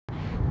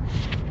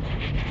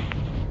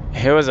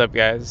Hey, what's up,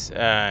 guys?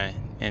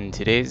 In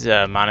today's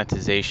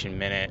Monetization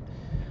Minute,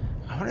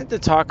 I wanted to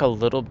talk a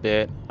little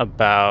bit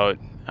about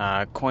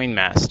Coin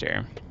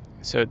Master.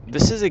 So,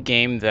 this is a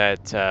game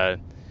that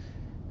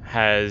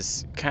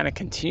has kind of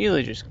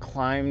continually just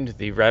climbed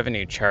the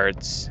revenue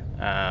charts,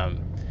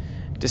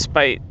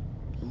 despite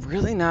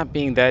really not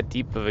being that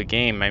deep of a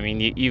game. I mean,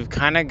 you've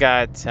kind of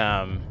got,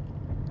 some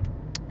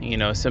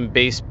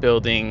base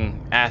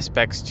building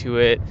aspects to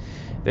it.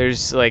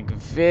 There's like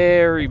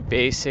very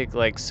basic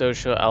like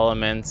social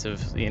elements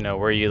of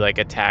where you like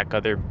attack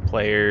other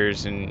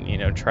players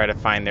and try to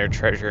find their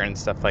treasure and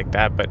stuff like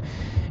that, but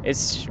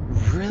it's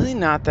really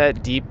not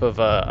that deep of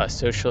a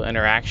social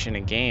interaction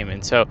in game.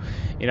 And so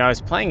I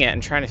was playing it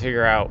and trying to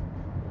figure out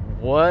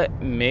what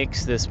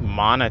makes this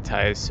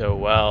monetize so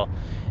well,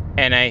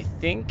 and I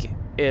think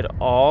it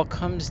all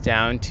comes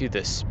down to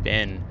the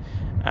spin.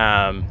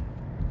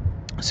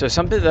 So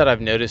something that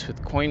I've noticed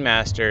with Coin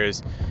Master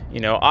is,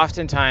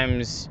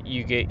 oftentimes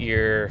you get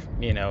your,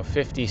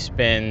 50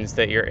 spins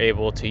that you're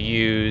able to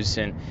use,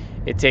 and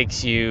it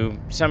takes you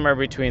somewhere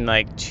between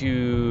like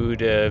 2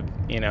 to,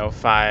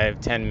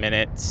 5-10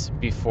 minutes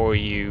before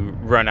you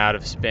run out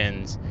of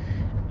spins.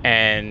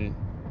 And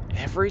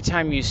every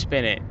time you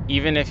spin it,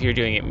 even if you're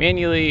doing it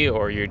manually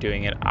or you're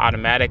doing it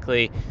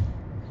automatically,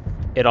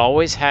 it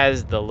always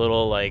has the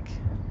little like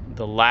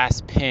the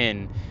last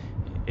pin.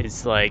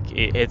 It's like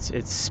it's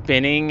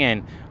spinning,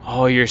 and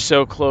oh, you're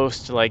so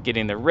close to like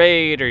getting the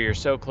raid, or you're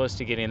so close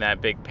to getting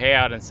that big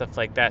payout and stuff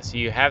like that. So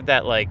you have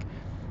that like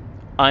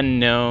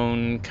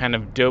unknown kind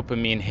of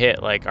dopamine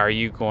hit, like, are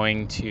you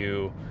going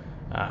to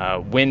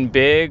win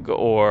big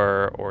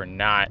or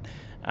not?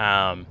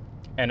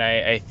 And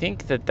I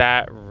think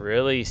that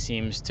really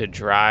seems to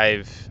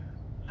drive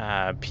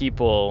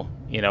people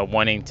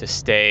wanting to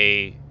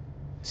stay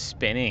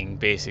spinning,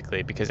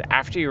 basically, because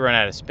after you run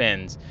out of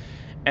spins,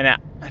 and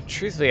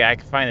truthfully, I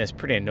find this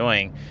pretty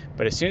annoying,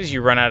 but as soon as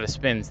you run out of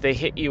spins, they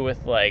hit you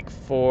with like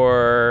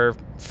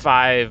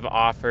 4-5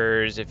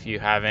 offers if you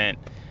haven't,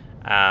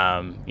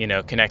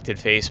 connected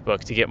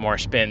Facebook to get more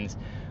spins,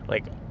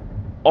 like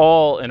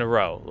all in a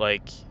row.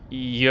 Like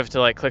you have to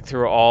like click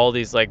through all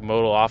these like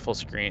modal awful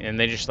screen, and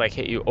they just like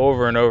hit you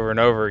over and over and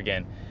over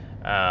again.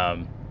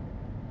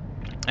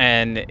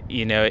 And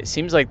it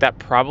seems like that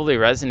probably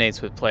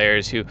resonates with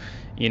players who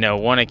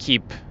want to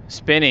keep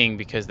spinning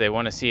because they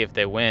want to see if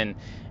they win.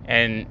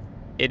 And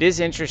it is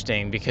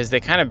interesting because they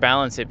kind of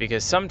balance it,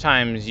 because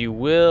sometimes you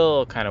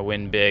will kind of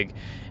win big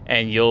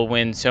and you'll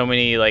win so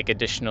many like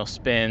additional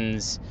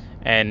spins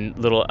and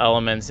little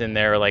elements in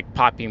there, like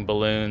popping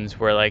balloons,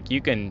 where like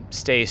you can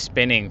stay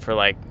spinning for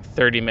like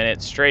 30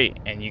 minutes straight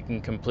and you can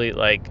complete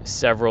like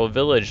several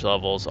village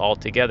levels all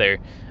together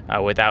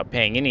without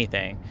paying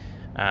anything.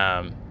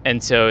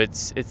 And so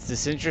it's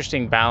this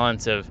interesting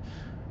balance of,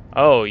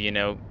 oh,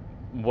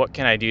 what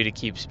can I do to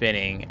keep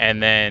spinning?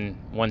 And then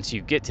once you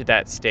get to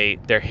that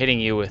state, they're hitting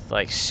you with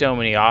like so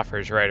many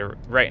offers right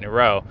in a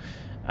row.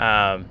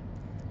 And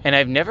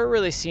I've never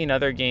really seen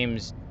other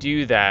games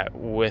do that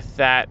with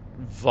that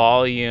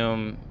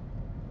volume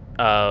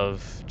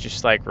of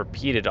just like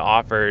repeated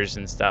offers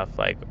and stuff,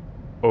 like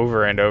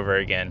over and over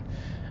again.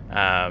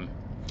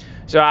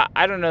 So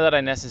I don't know that I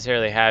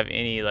necessarily have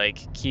any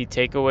like key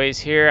takeaways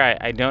here.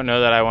 I don't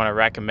know that I want to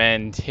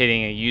recommend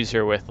hitting a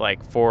user with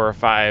like 4 or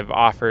 5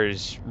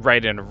 offers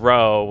right in a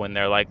row when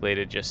they're likely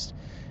to just,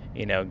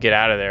 get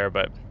out of there.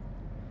 But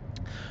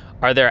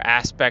are there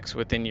aspects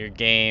within your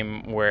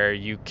game where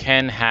you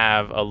can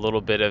have a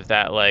little bit of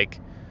that like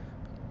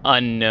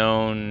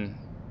unknown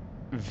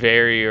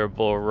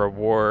variable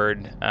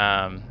reward?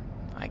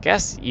 I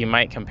guess you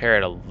might compare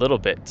it a little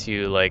bit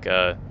to like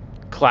a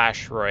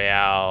Clash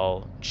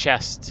Royale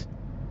chest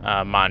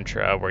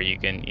mantra, where you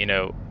can,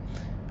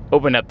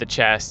 open up the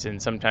chest,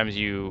 and sometimes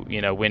you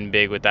win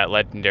big with that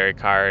legendary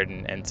card,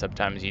 and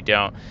sometimes you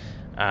don't.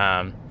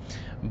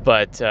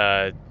 But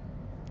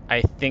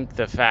I think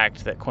the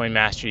fact that Coin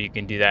Master, you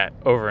can do that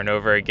over and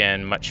over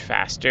again much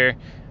faster,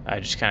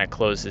 just kind of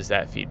closes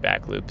that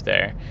feedback loop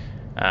there.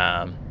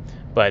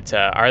 But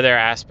are there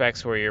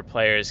aspects where your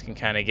players can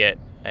kind of get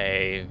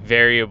a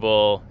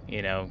variable,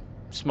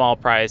 small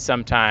prize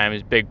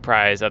sometimes, big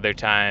prize other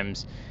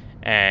times,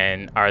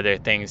 and are there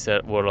things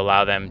that would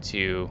allow them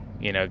to,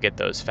 get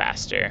those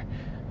faster,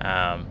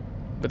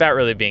 without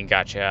really being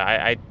gacha?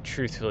 I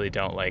truthfully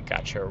don't like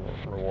gacha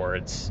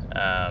rewards.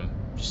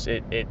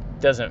 It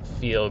doesn't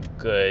feel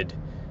good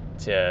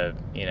to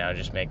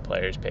just make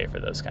players pay for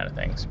those kind of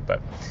things.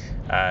 But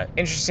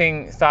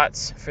interesting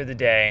thoughts for the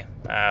day.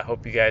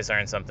 Hope you guys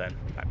learned something.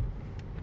 Bye.